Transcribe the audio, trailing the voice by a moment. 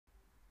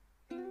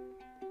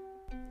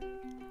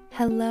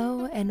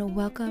Hello and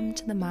welcome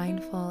to the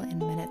Mindful in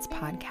Minutes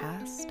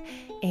podcast,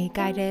 a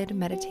guided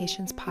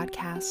meditations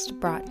podcast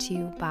brought to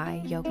you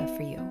by Yoga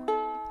for You.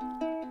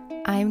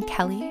 I'm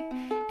Kelly,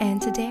 and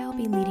today I'll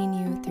be leading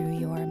you through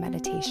your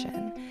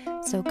meditation.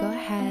 So go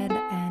ahead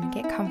and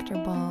get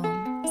comfortable,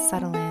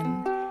 settle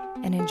in,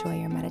 and enjoy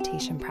your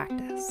meditation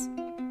practice.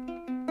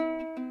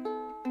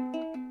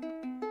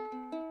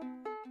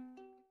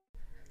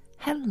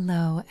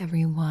 Hello,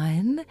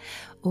 everyone.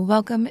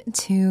 Welcome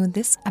to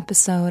this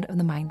episode of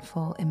the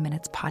Mindful in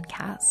Minutes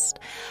podcast.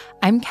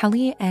 I'm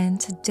Kelly, and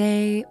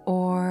today,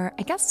 or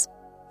I guess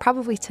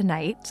probably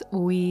tonight,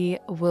 we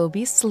will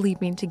be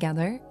sleeping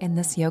together in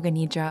this Yoga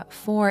Nidra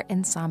for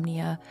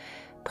insomnia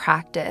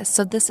practice.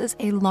 So this is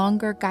a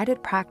longer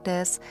guided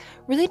practice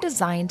really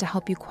designed to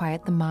help you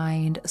quiet the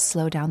mind,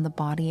 slow down the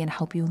body, and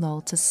help you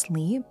lull to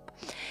sleep.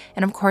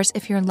 And of course,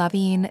 if you're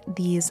loving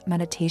these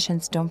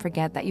meditations, don't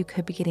forget that you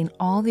could be getting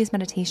all these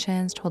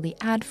meditations totally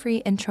ad-free,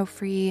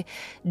 intro-free,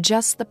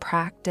 just the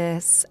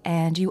practice.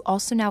 And you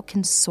also now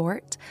can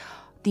sort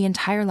the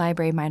entire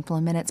library Mindful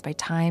in Minutes by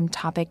time,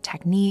 topic,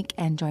 technique,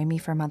 and join me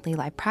for monthly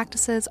live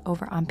practices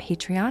over on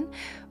Patreon,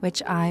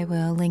 which I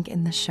will link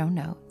in the show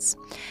notes.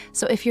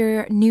 So if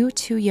you're new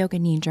to Yoga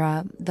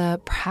Nidra, the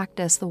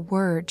practice, the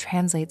word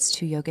translates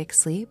to yogic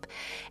sleep,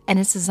 and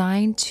it's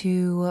designed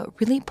to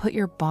really put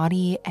your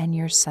body and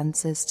your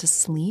senses to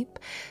sleep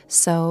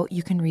so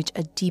you can reach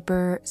a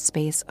deeper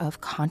space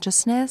of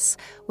consciousness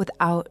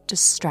without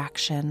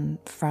distraction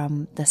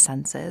from the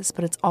senses.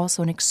 But it's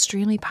also an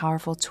extremely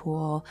powerful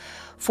tool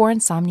for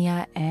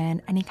insomnia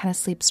and any kind of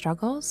sleep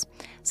struggles.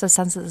 So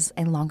since this is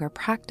a longer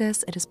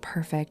practice, it is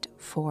perfect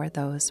for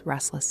those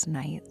restless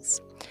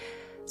nights.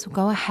 So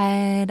go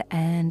ahead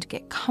and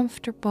get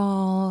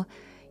comfortable.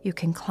 You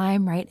can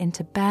climb right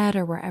into bed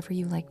or wherever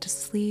you like to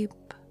sleep.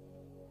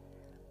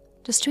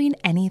 Just doing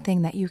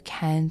anything that you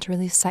can to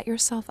really set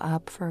yourself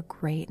up for a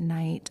great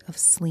night of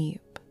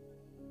sleep.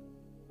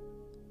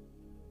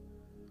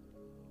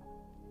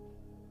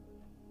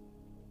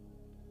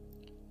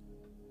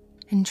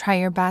 And try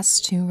your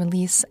best to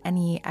release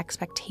any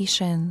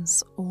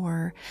expectations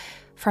or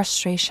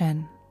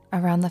frustration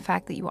around the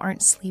fact that you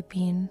aren't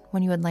sleeping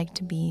when you would like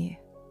to be.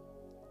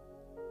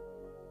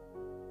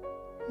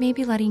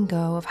 Maybe letting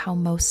go of how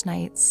most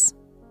nights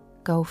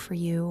go for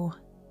you.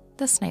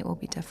 This night will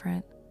be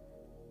different.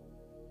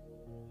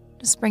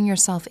 Just bring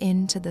yourself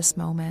into this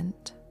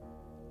moment.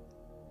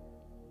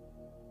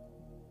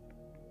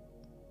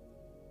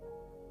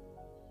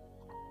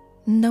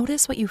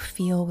 Notice what you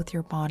feel with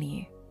your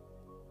body.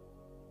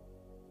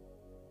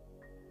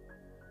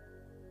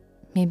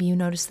 Maybe you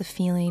notice the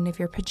feeling of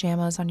your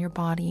pajamas on your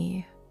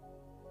body.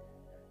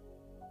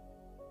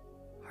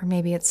 Or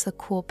maybe it's the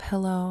cool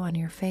pillow on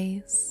your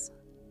face.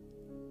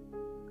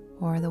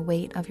 Or the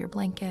weight of your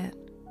blanket.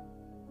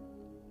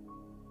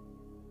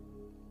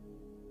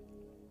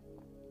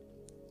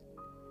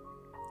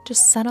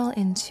 Just settle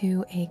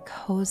into a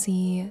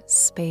cozy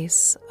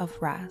space of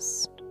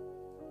rest.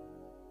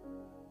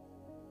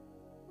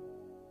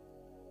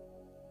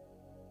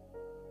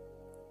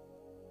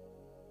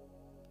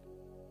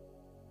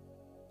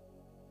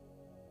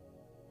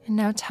 And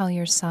now tell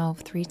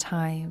yourself 3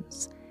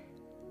 times,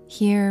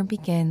 here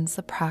begins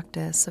the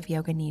practice of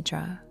Yoga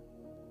Nidra.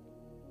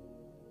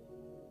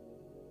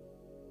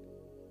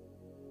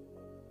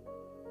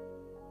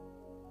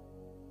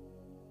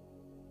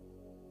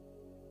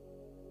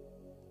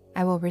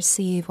 I will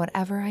receive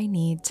whatever I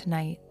need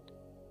tonight.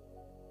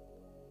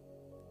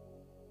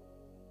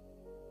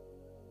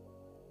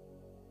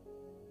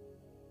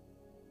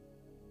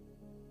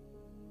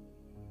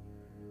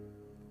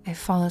 I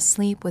fall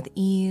asleep with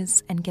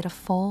ease and get a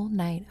full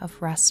night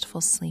of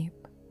restful sleep.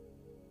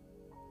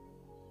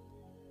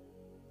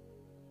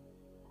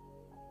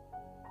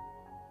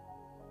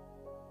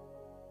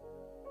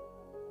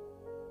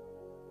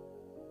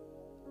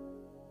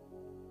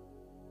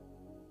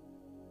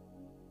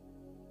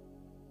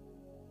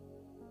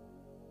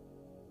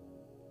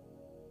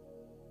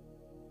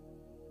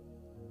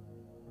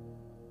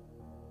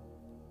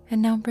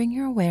 And now bring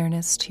your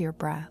awareness to your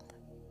breath.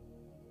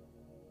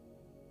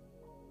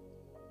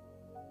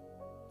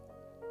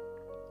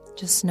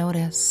 Just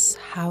notice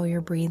how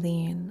you're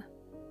breathing,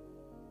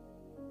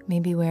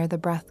 maybe where the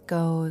breath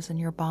goes in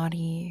your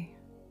body,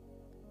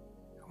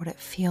 or what it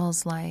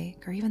feels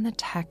like, or even the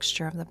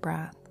texture of the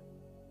breath.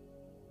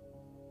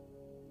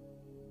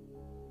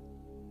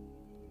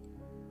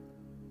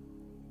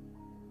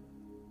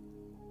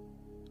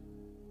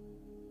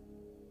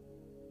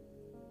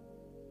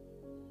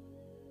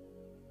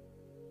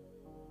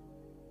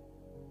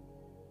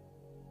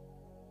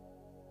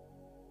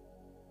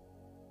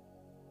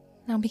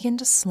 Now begin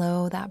to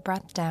slow that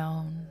breath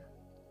down,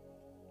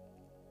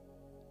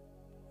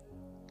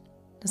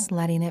 just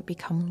letting it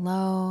become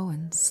low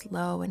and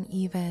slow and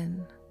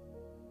even.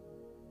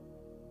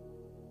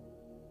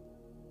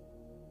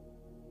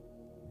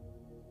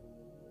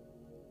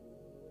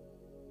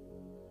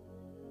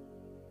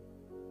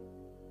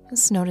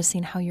 Just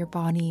noticing how your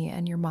body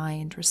and your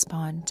mind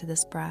respond to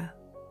this breath.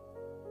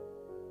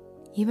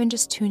 even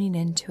just tuning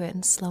into it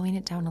and slowing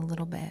it down a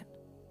little bit.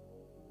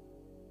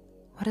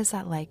 What is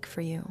that like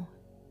for you?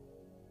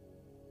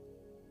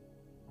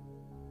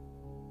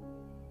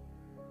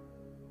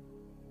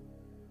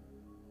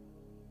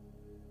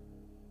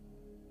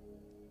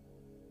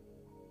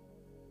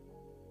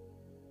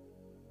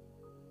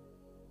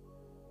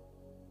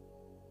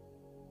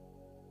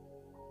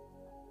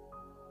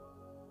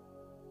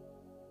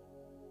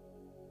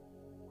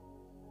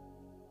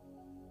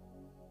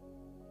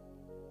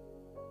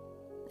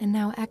 And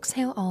now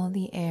exhale all of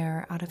the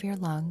air out of your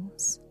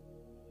lungs.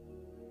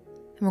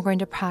 And we're going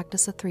to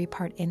practice a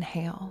 3-part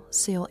inhale.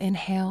 So you'll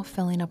inhale,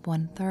 filling up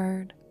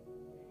 1/3.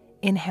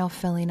 Inhale,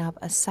 filling up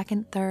a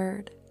 2nd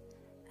third.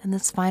 And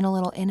this final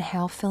little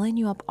inhale, filling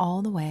you up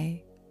all the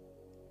way.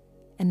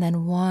 And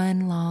then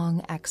one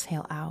long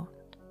exhale out.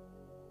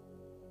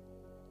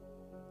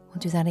 We'll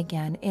do that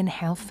again.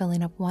 Inhale,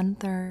 filling up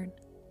 1/3.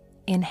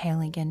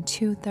 Inhale again,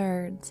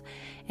 2/3.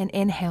 And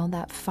inhale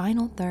that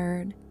final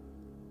third.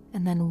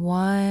 And then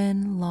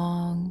one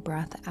long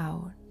breath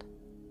out.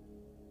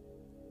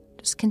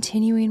 Just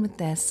continuing with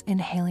this,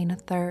 inhaling a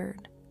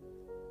 1/3,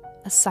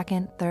 a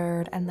 2nd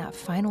third, and that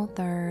final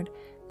third,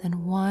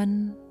 then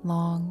one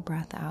long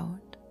breath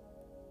out.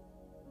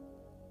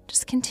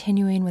 Just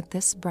continuing with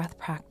this breath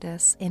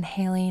practice,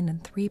 inhaling in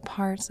 3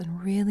 parts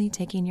and really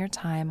taking your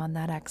time on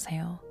that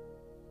exhale.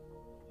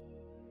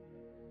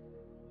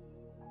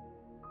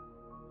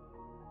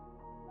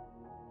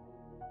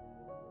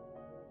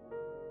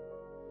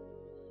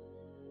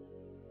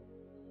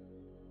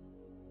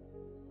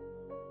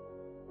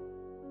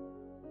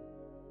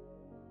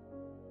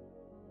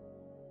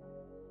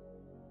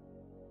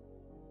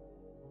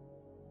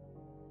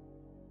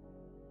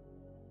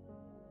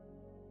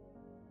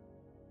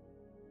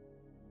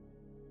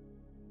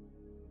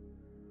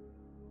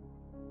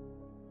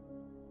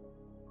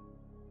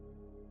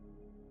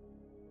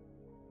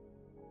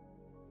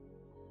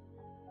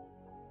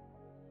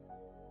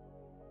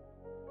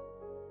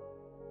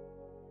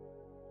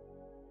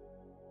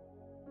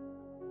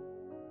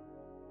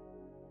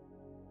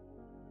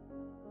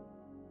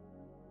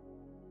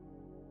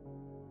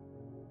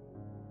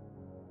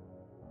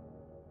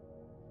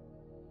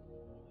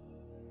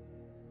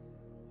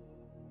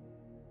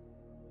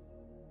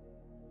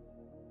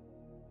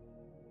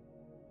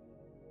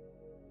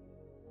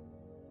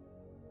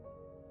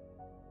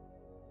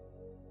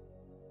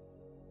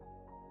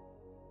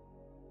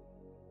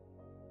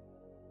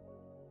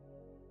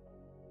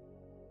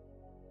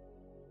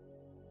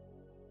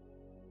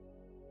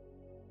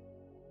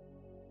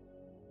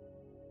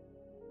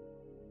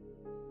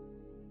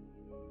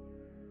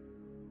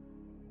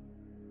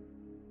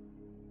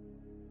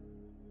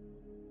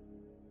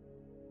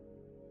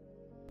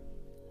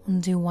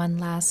 And do one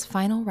last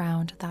final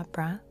round of that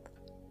breath.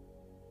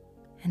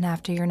 And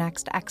after your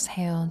next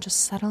exhale,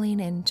 just settling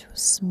into a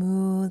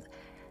smooth,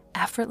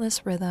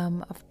 effortless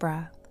rhythm of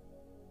breath.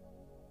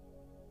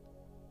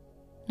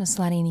 Just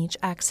letting each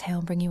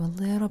exhale bring you a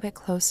little bit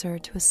closer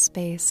to a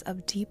space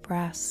of deep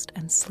rest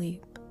and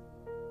sleep.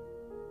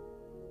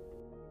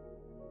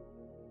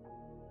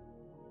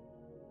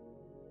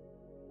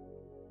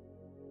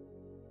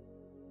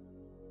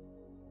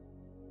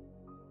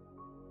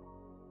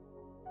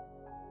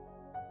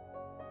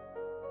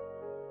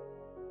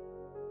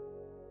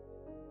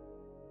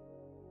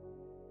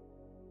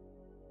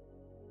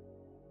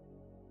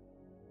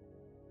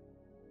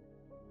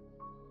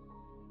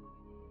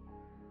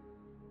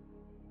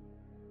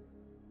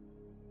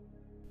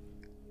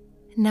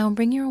 Now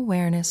bring your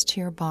awareness to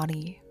your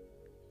body.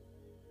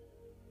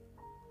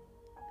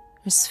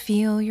 Just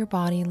feel your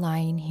body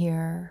lying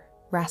here,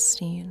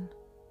 resting.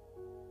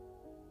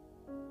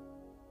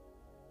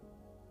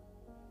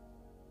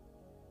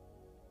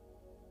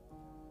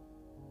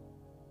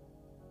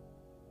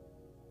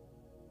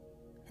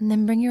 And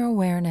then bring your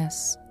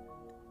awareness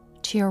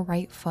to your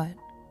right foot,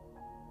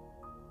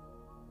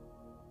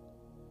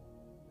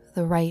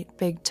 the right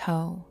big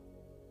toe.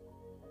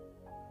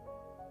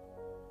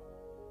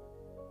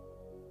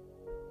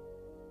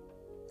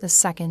 The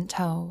second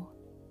toe,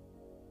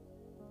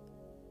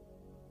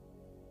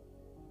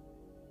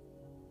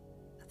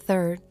 the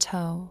third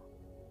toe,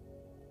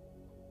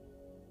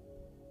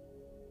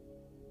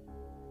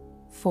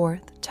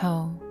 fourth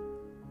toe,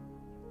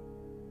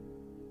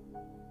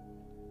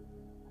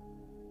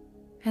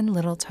 and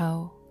little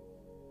toe.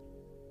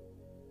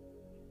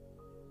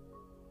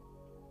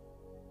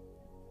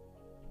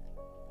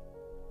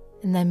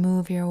 And then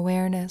move your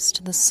awareness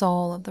to the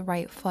sole of the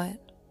right foot.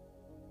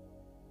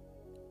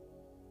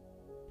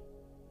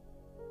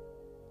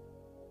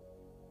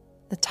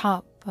 The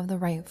top of the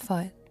right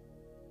foot.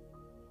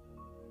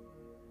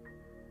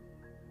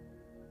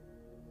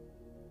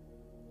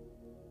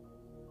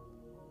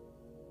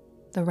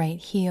 The right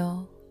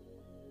heel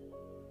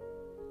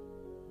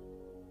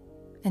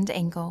and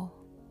ankle.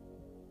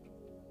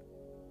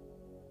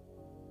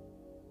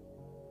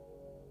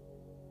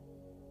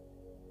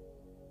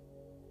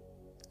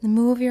 And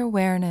move your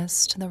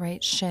awareness to the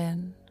right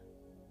shin,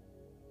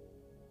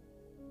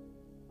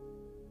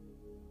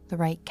 the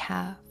right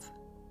calf,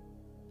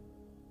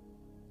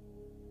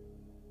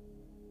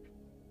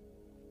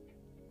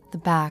 the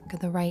back of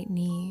the right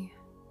knee,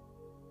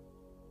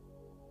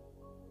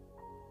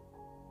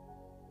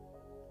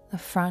 the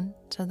front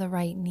of the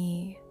right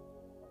knee,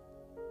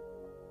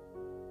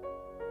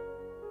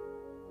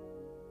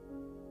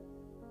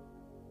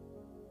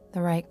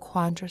 the right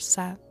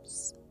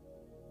quadriceps,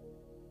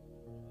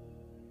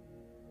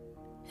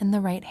 and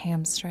the right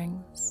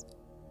hamstrings.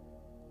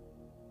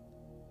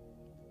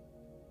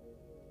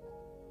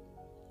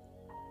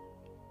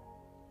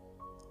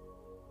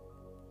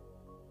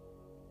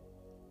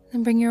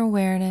 Then bring your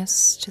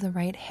awareness to the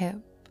right hip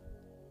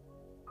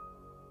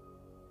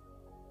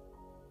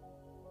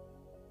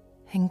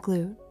and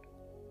glute.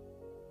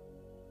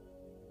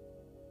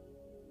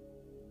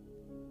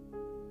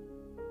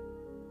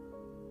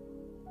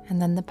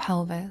 And then the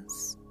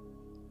pelvis,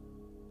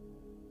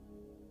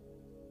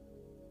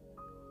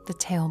 the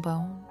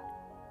tailbone,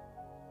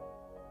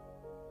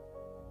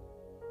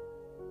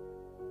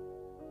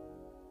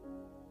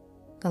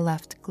 the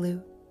left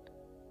glute,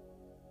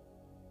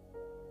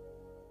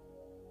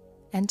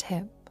 and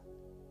hip.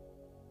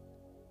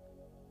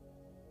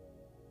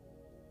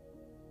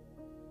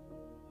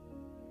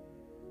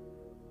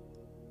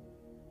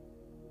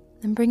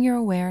 Then bring your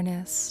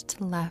awareness to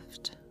the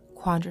left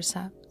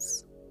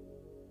quadriceps,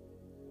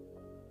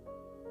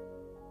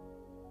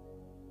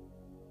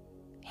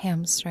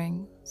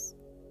 hamstrings,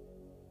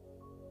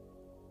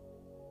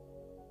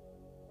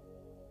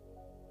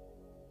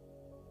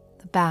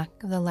 the back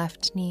of the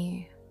left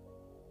knee,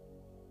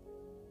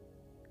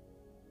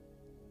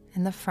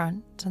 and the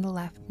front of the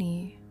left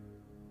knee.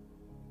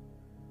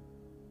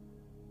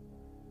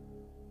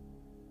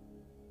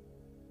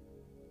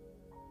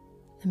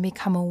 And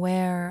become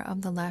aware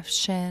of the left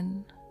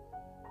shin,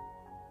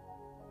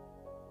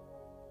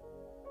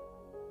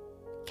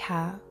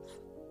 calf,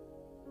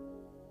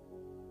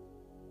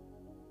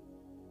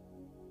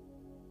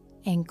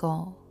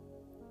 ankle,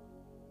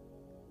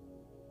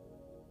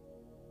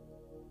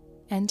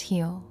 and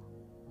heel.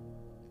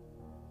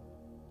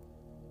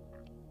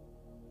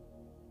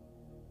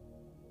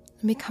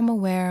 And become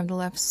aware of the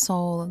left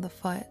sole of the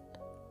foot,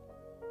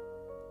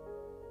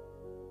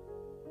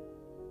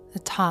 the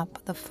top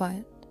of the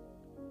foot,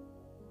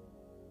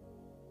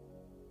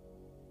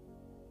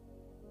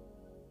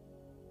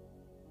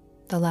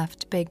 the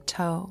left big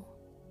toe,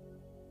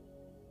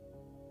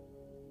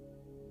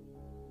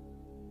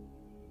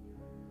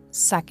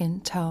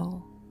 second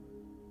toe,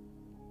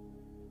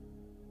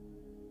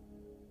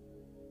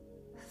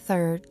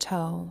 third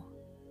toe,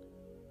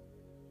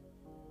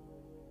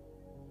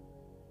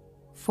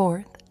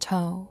 fourth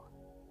toe,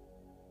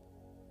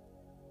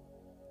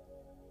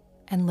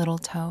 and little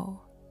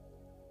toe.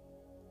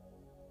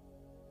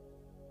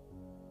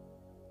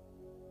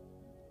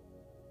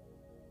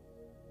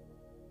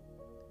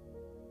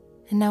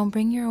 And now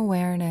bring your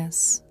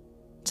awareness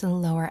to the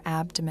lower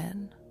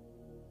abdomen,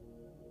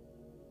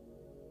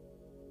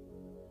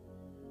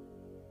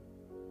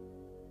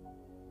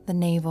 the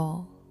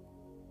navel,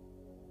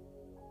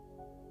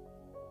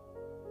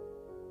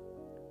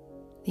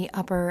 the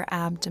upper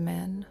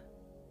abdomen,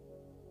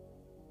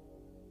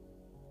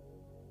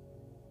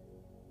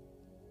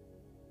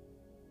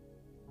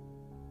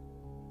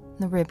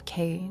 the rib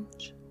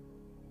cage,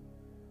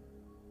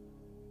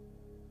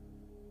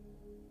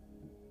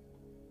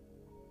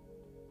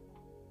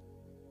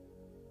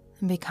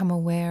 and become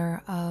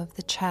aware of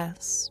the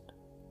chest,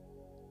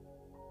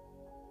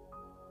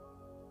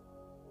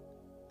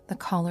 the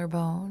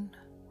collarbone,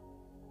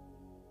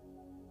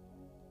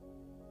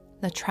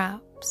 the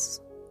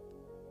traps,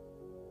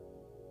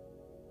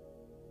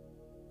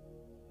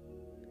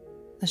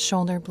 the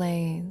shoulder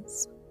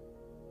blades,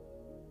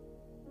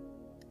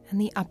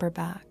 and the upper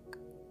back.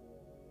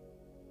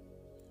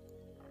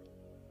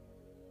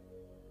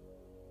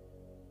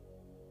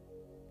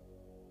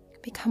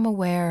 Become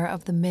aware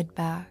of the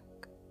mid-back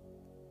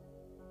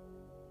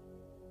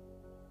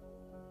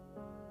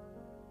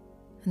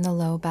and the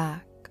low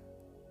back.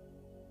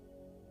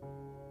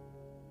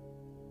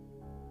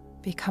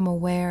 Become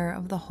aware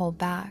of the whole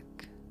back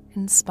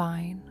and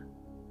spine.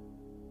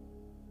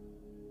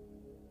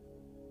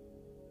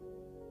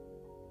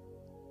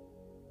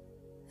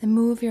 And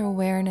move your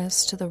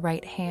awareness to the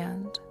right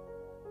hand,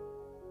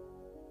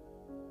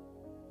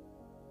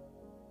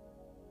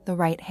 the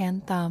right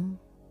hand thumb,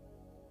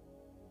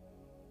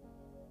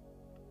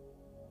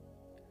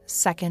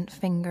 second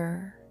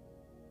finger,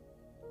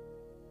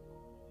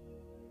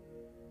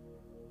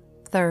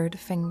 third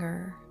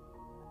finger,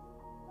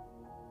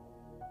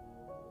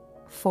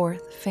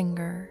 fourth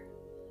finger,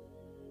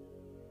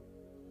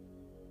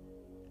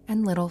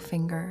 and little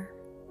finger.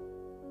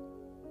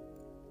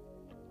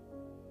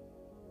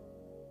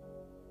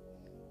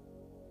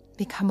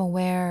 Become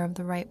aware of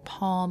the right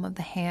palm of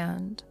the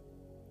hand,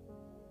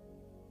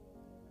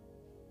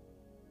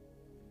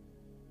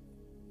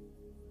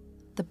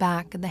 the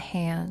back of the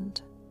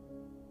hand,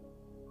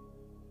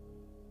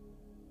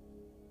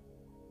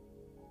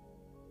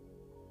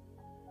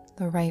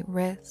 the right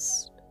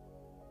wrist,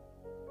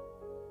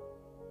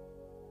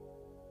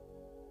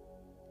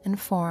 and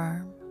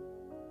forearm.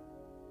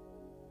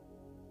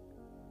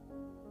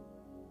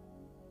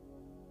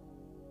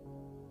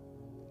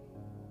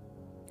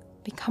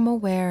 Become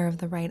aware of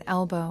the right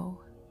elbow,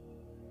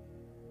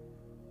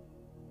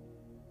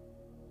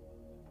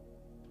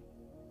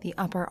 the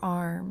upper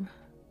arm,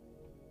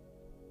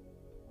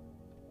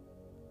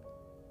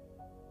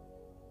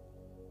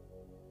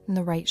 and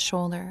the right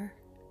shoulder.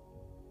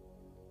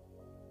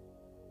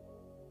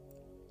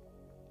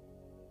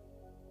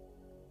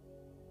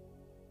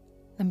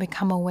 Then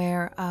become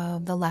aware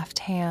of the left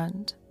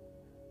hand,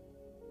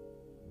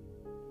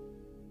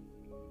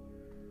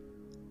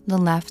 the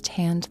left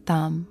hand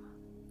thumb,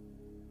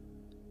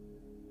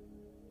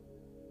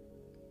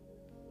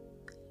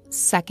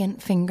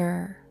 second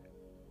finger,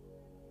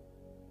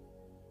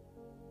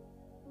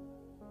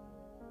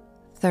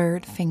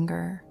 third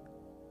finger,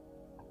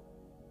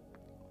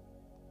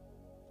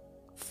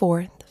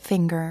 fourth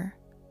finger,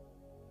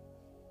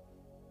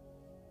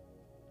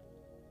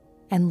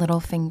 and little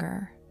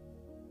finger.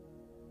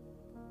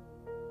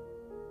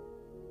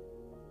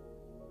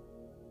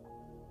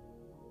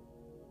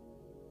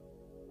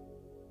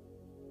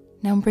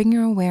 Now bring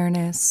your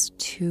awareness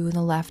to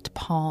the left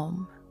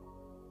palm.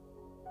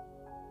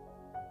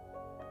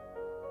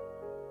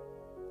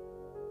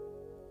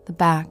 The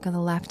back of the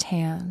left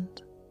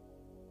hand.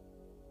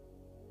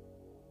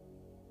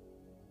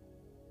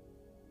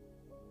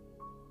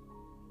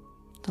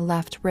 The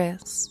left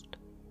wrist.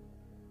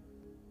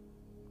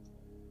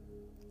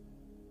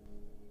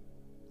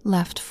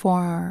 Left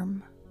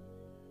forearm.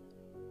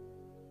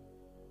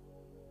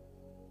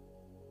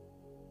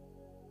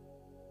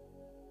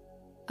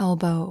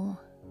 Elbow.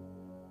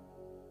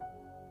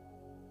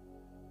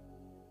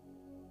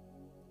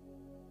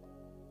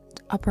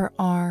 Upper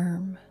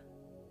arm.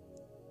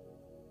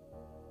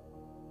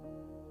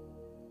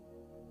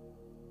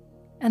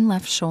 And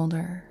left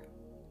shoulder.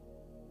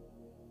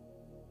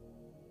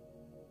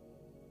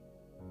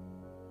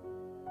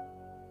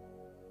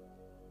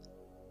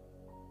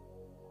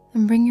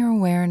 And bring your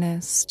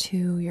awareness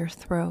to your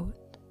throat.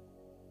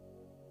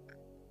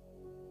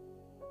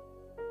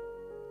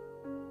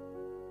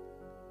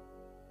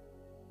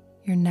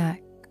 Your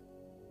neck.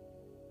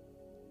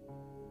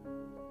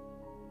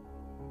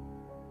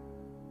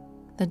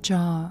 The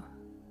jaw.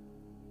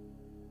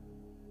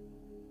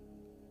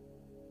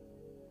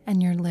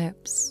 And your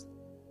lips.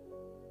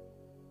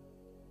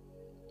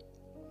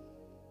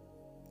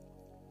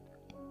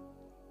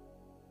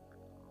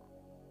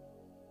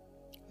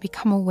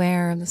 Become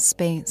aware of the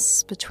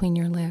space between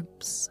your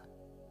lips.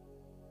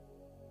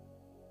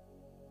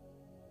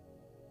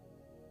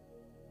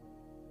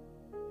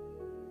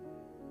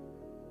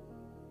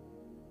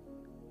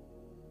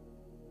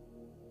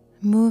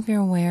 Move your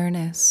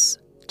awareness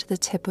to the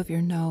tip of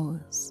your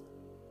nose,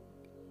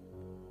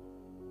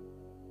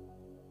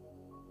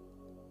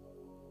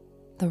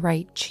 the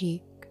right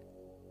cheek,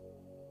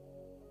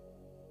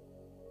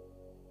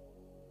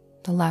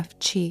 the left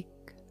cheek,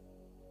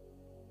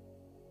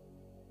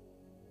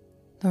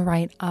 the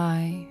right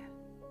eye,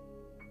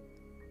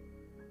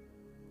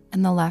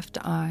 and the left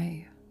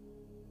eye.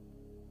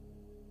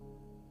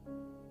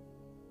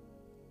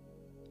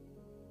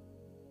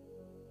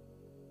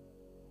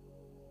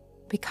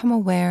 Become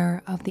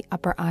aware of the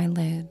upper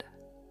eyelid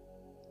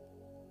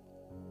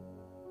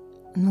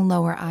and the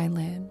lower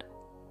eyelid,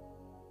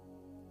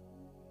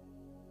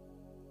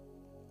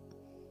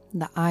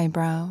 the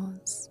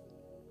eyebrows,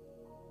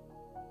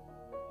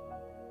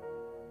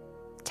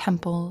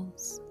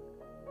 temples,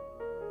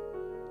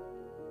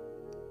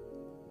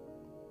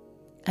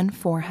 and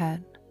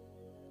forehead.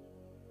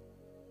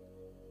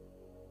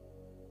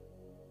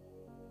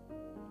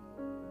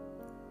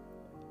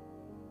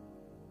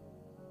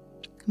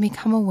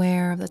 Become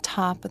aware of the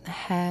top of the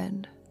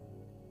head,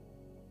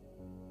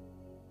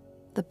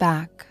 the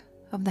back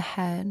of the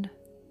head,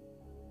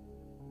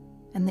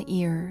 and the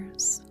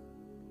ears.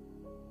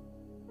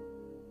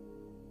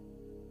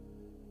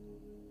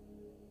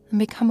 And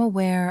become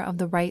aware of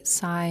the right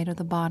side of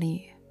the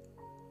body,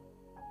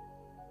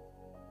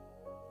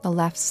 the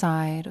left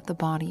side of the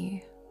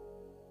body,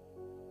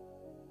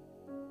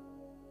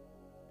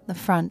 the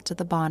front of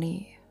the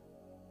body,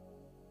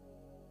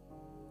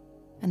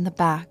 and the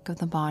back of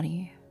the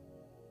body.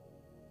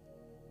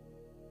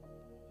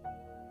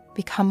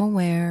 Become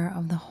aware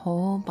of the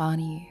whole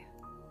body,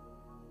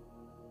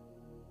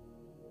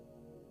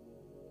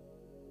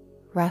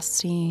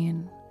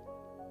 resting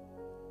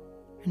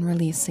and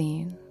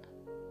releasing.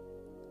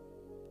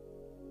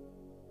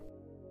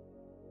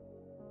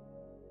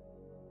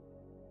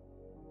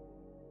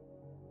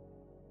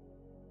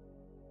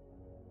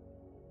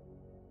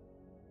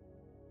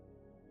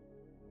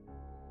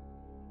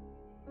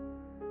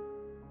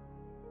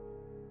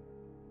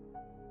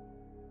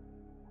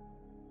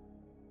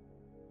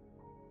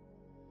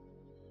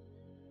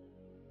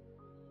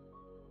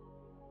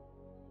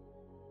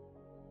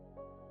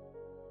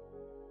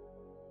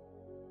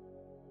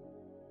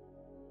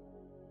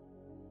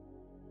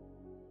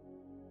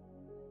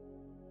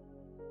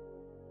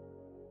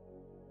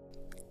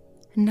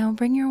 And now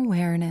bring your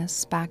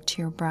awareness back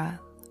to your breath.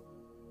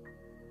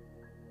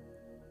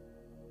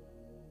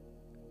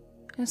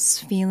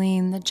 Just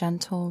feeling the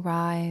gentle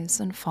rise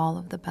and fall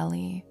of the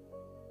belly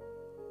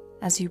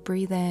as you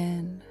breathe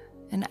in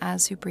and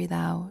as you breathe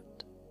out.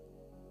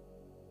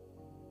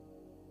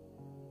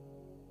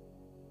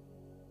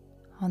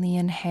 On the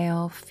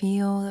inhale,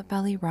 feel the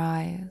belly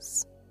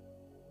rise.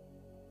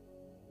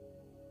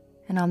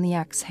 And on the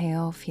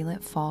exhale, feel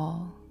it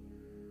fall.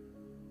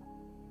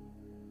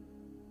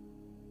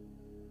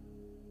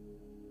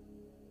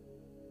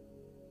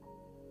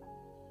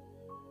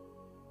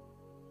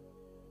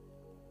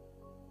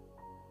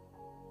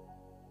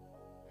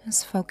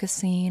 Just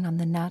focusing on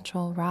the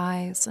natural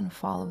rise and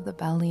fall of the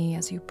belly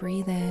as you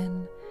breathe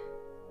in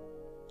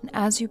and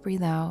as you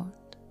breathe out,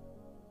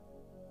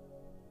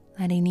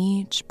 letting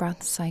each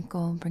breath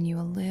cycle bring you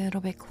a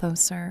little bit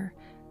closer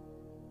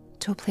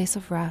to a place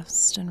of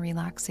rest and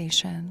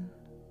relaxation.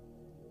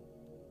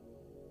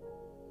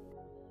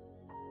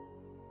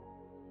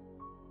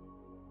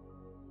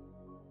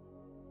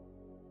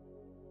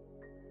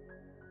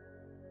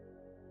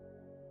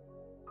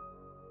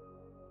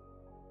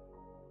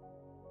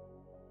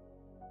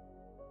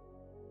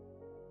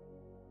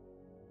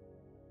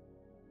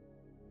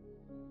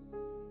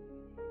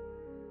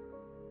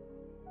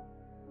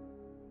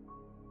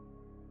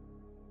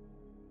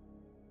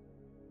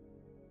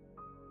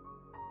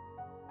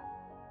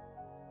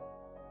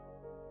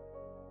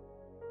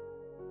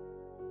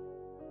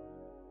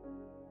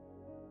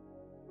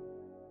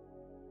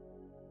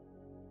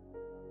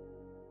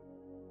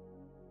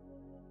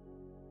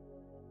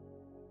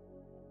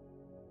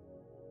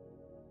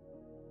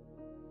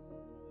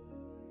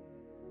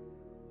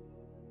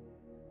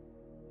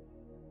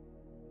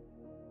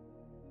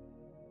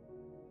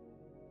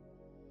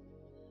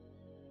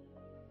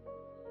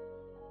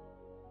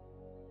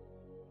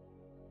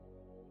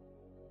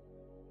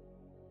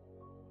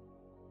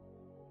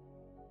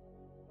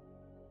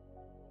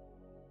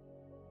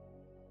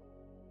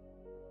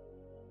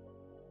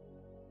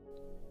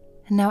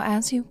 And now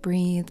as you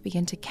breathe,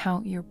 begin to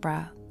count your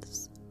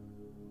breaths.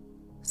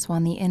 So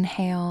on the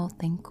inhale,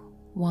 think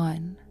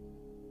 1.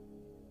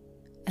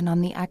 And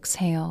on the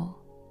exhale,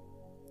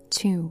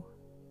 2.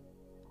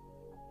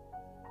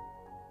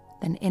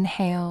 Then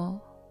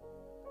inhale,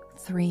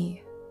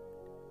 3.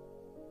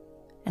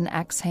 And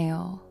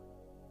exhale,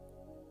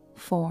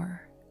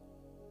 4.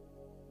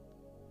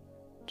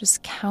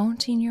 Just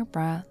counting your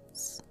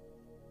breaths,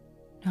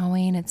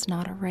 knowing it's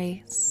not a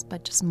race,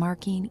 but just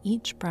marking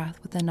each breath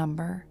with a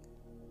number.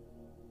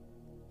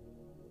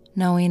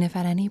 Knowing if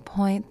at any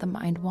point the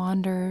mind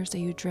wanders or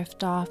you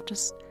drift off,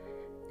 just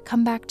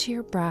come back to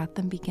your breath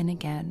and begin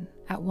again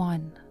at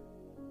 1.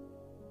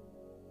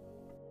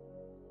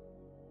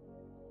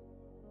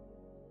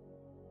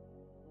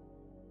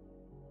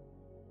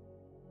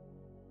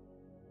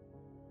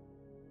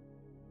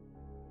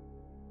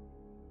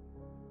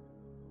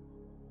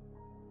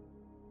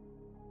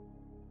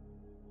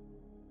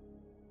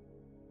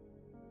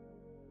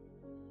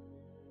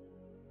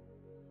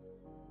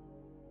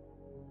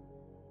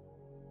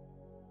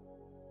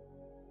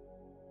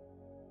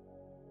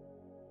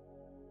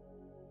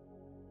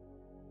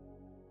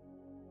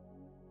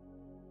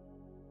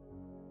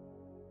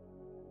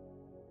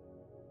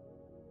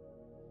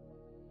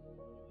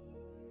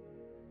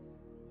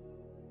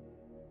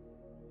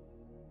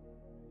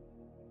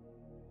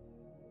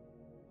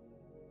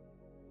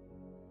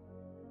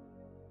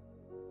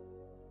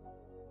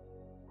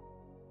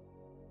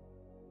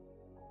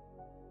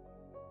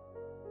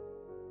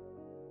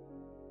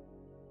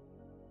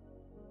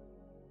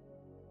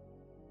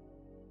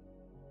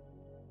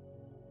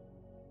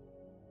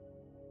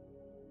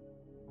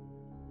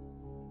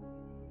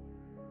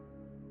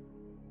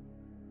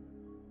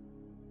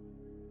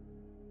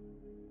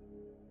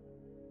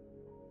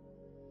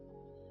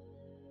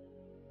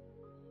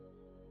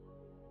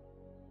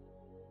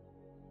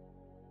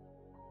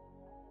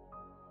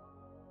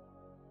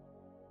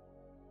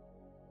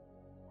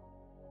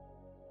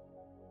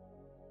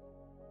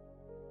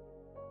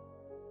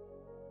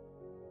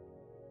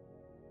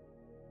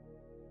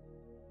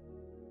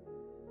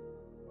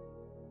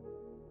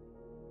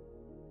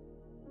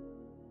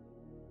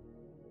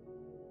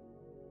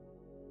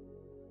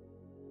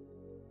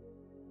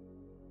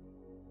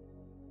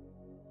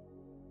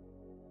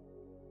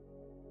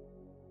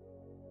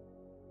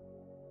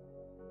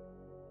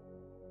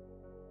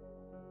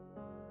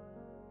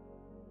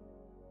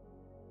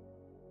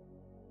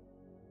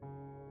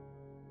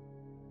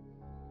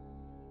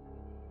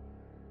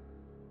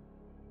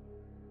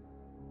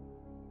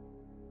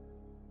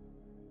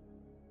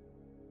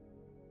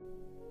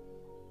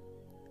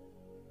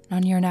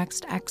 On your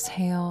next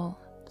exhale,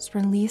 just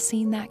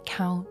releasing that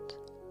count,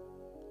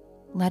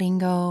 letting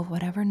go of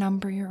whatever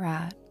number you're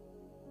at,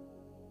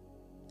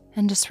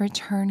 and just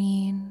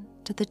returning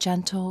to the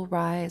gentle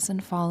rise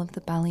and fall of the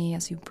belly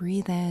as you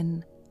breathe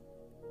in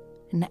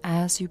and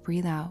as you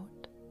breathe out.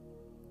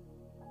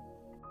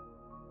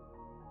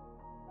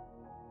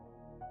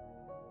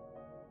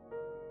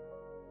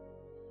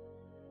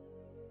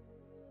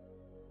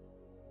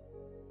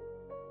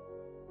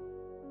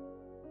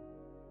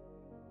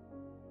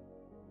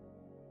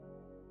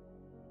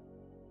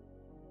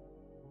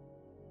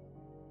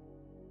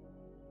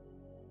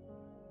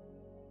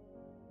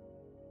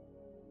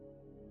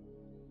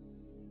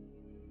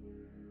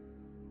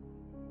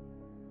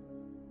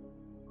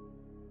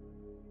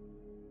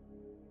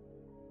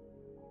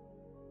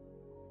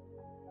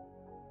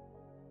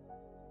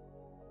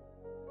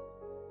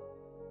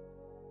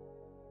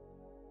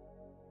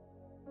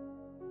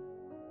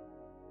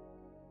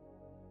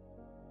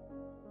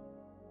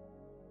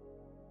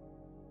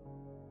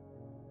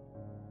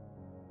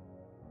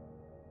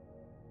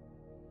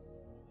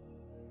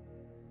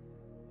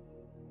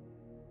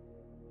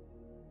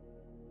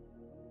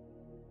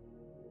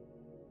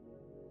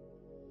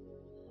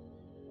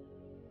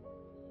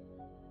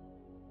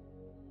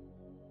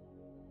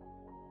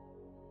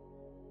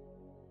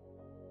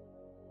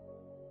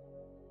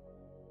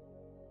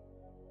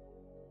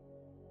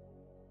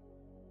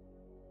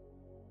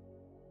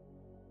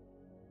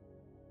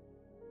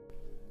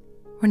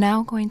 We're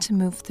now going to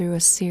move through a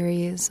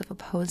series of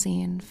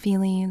opposing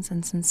feelings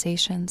and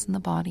sensations in the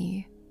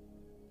body.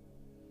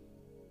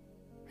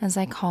 As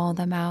I call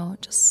them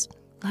out, just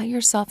let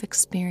yourself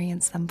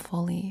experience them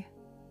fully.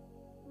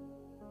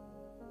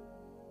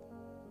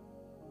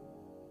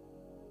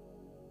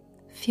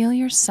 Feel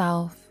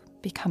yourself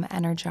become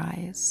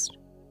energized.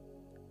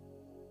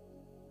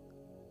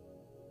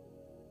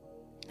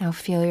 Now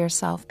feel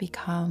yourself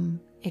become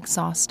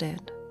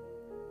exhausted.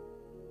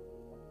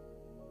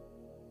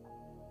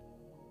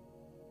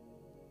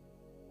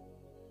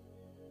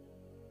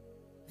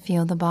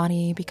 Feel the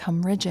body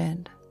become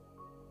rigid.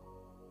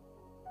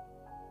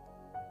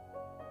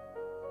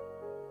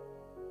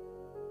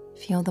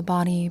 Feel the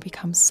body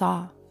become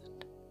soft.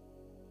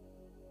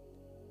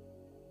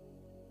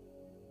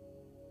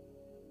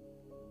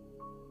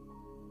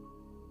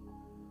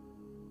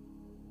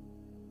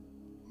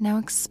 Now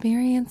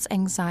experience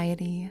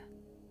anxiety.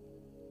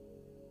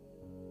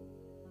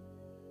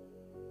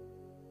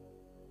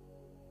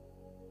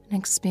 And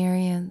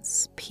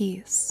experience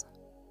peace.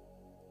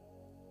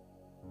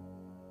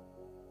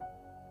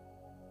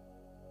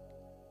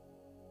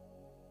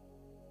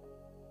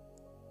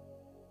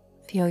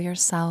 Feel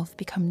yourself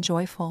become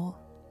joyful.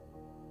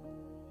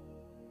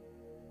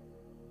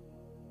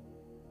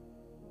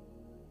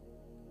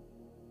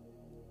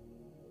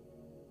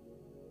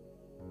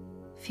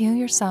 Feel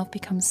yourself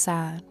become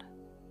sad.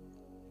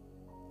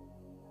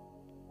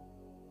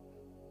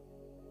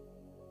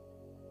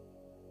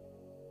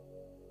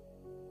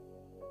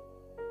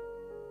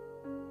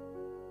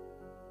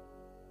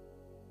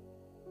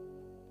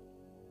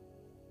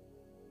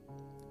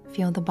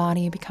 Feel the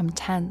body become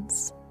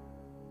tense.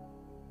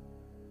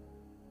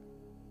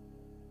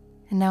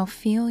 And now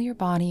feel your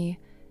body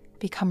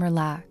become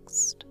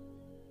relaxed.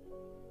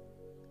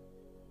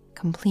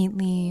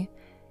 Completely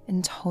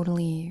and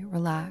totally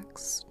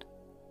relaxed.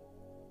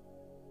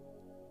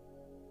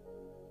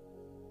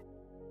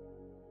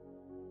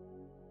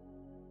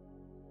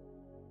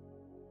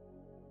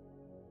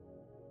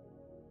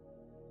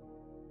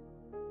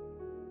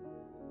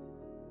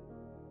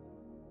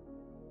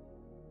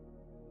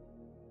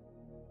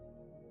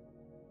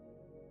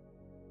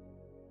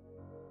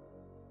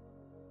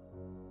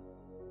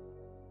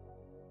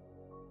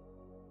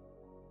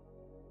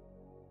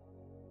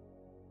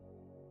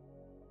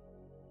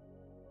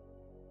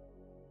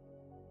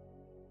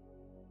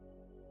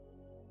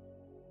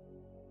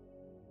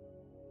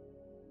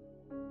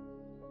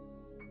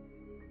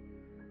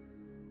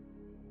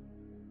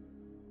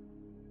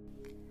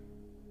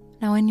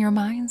 Now in your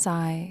mind's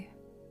eye,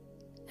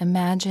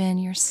 imagine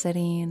you're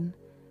sitting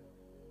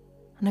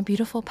on a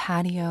beautiful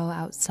patio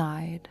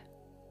outside.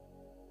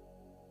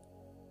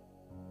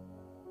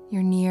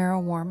 You're near a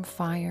warm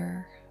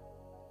fire.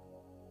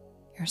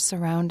 You're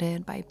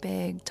surrounded by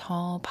big,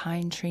 tall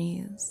pine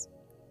trees.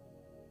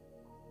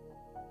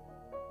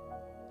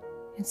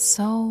 It's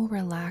so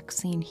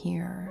relaxing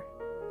here,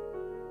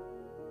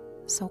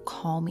 so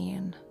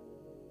calming.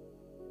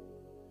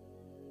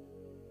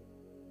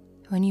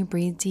 When you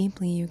breathe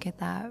deeply, you get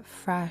that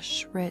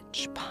fresh,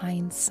 rich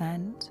pine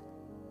scent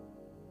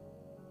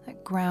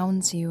that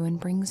grounds you and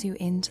brings you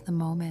into the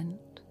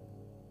moment.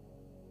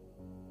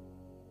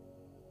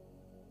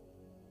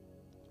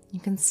 You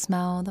can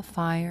smell the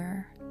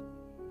fire.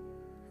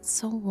 It's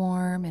so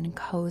warm and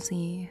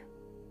cozy.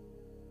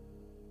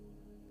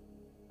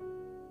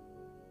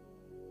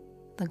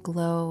 The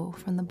glow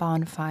from the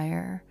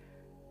bonfire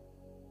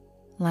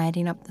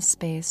lighting up the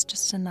space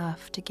just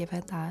enough to give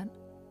it that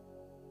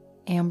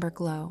amber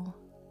glow.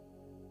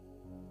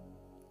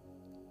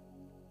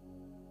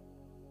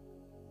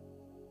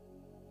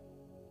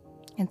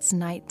 It's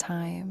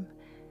nighttime,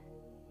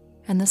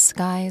 and the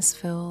sky is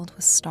filled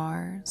with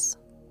stars.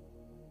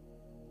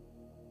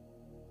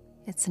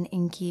 It's an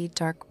inky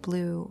dark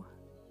blue.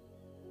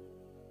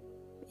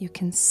 You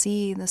can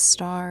see the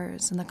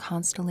stars and the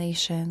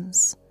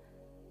constellations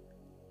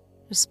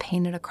just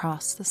painted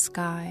across the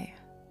sky.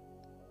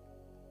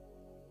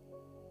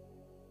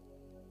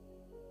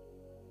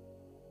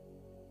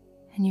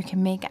 And you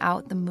can make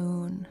out the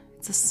moon.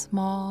 It's a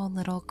small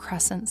little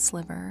crescent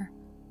sliver.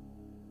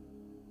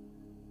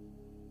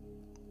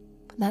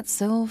 But that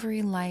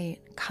silvery light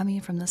coming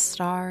from the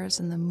stars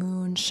and the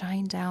moon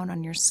shine down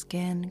on your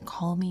skin,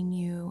 calming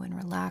you and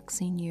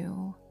relaxing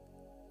you.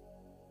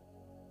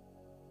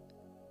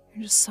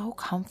 You're just so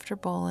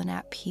comfortable and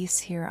at peace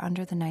here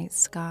under the night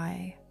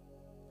sky.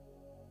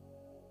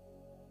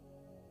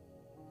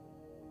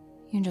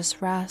 You can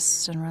just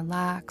rest and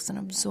relax and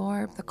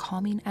absorb the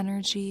calming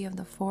energy of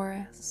the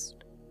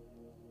forest,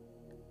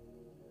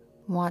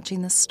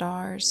 watching the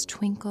stars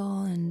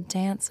twinkle and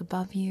dance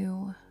above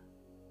you.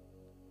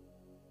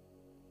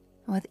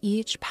 And with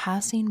each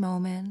passing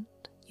moment,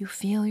 you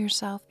feel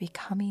yourself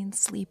becoming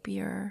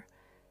sleepier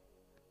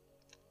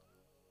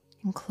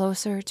and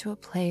closer to a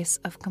place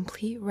of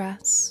complete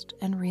rest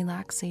and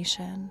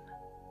relaxation.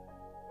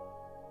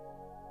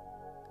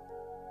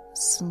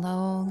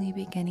 Slowly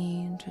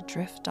beginning to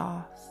drift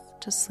off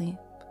to sleep.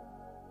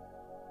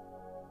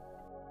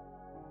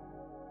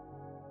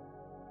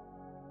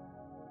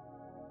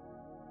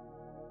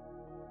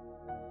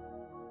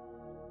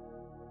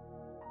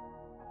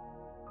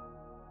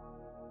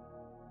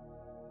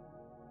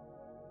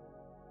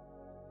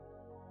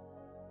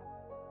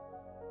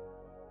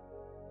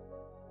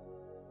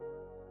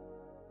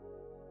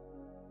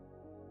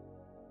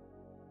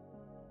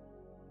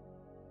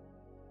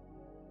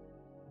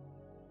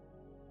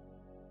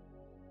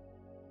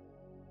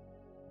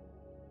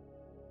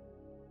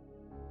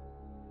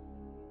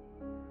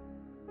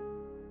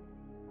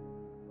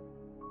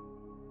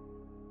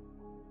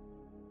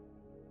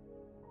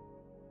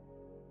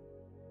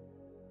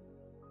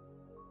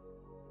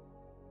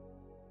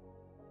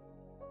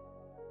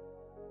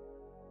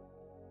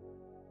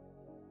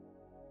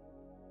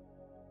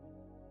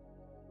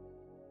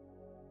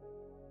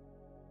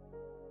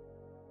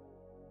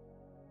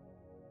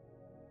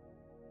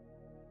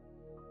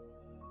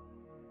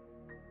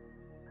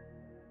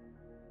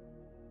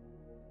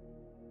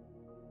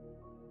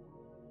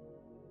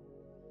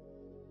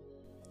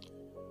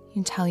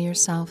 You tell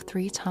yourself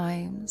 3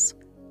 times,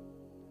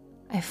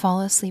 I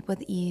fall asleep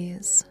with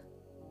ease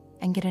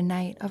and get a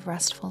night of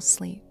restful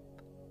sleep.